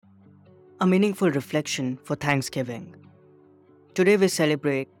A meaningful reflection for Thanksgiving. Today we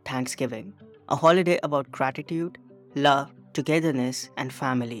celebrate Thanksgiving, a holiday about gratitude, love, togetherness, and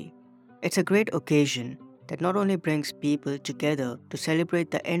family. It's a great occasion that not only brings people together to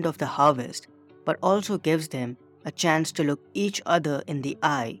celebrate the end of the harvest, but also gives them a chance to look each other in the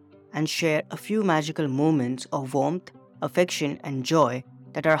eye and share a few magical moments of warmth, affection, and joy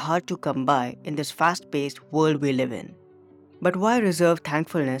that are hard to come by in this fast paced world we live in. But why reserve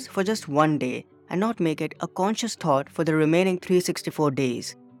thankfulness for just one day and not make it a conscious thought for the remaining 364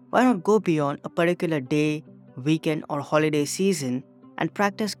 days? Why not go beyond a particular day, weekend, or holiday season and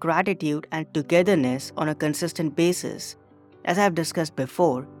practice gratitude and togetherness on a consistent basis? As I have discussed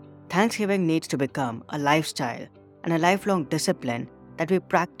before, Thanksgiving needs to become a lifestyle and a lifelong discipline that we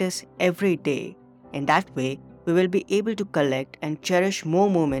practice every day. In that way, we will be able to collect and cherish more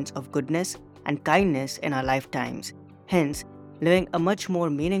moments of goodness and kindness in our lifetimes, hence, living a much more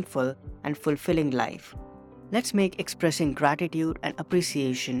meaningful and fulfilling life. Let's make expressing gratitude and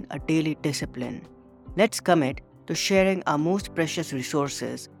appreciation a daily discipline. Let's commit to sharing our most precious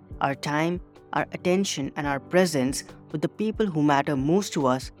resources, our time, our attention, and our presence with the people who matter most to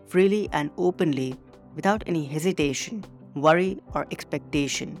us freely and openly without any hesitation, worry, or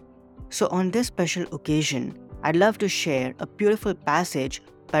expectation. So, on this special occasion, I'd love to share a beautiful passage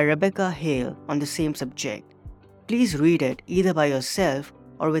by Rebecca Hale on the same subject. Please read it either by yourself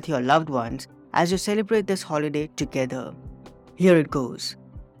or with your loved ones as you celebrate this holiday together. Here it goes.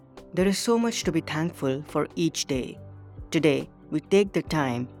 There is so much to be thankful for each day. Today, we take the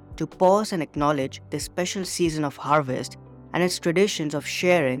time to pause and acknowledge this special season of harvest and its traditions of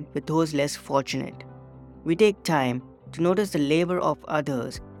sharing with those less fortunate. We take time to notice the labor of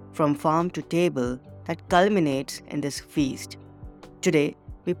others from farm to table that culminates in this feast. Today,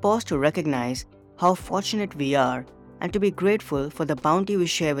 we pause to recognize how fortunate we are and to be grateful for the bounty we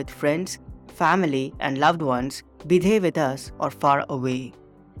share with friends, family, and loved ones, be they with us or far away.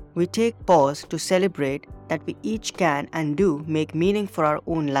 We take pause to celebrate that we each can and do make meaning for our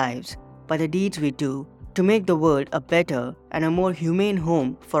own lives by the deeds we do to make the world a better and a more humane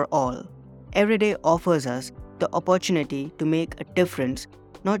home for all. Every day offers us the opportunity to make a difference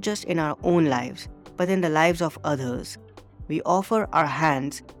not just in our own lives, but in the lives of others. We offer our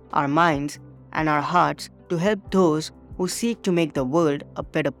hands, our minds, and our hearts to help those who seek to make the world a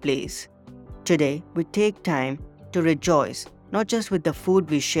better place. Today, we take time to rejoice not just with the food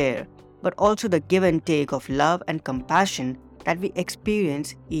we share, but also the give and take of love and compassion that we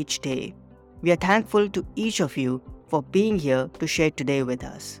experience each day. We are thankful to each of you for being here to share today with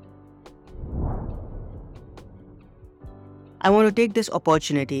us. I want to take this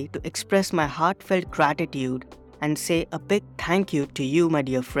opportunity to express my heartfelt gratitude and say a big thank you to you, my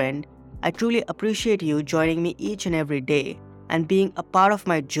dear friend. I truly appreciate you joining me each and every day and being a part of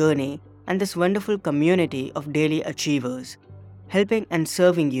my journey and this wonderful community of daily achievers. Helping and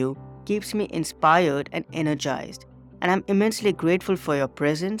serving you keeps me inspired and energized, and I'm immensely grateful for your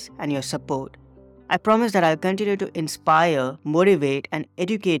presence and your support. I promise that I'll continue to inspire, motivate, and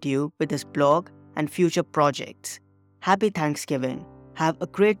educate you with this blog and future projects. Happy Thanksgiving. Have a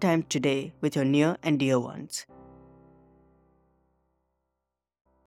great time today with your near and dear ones.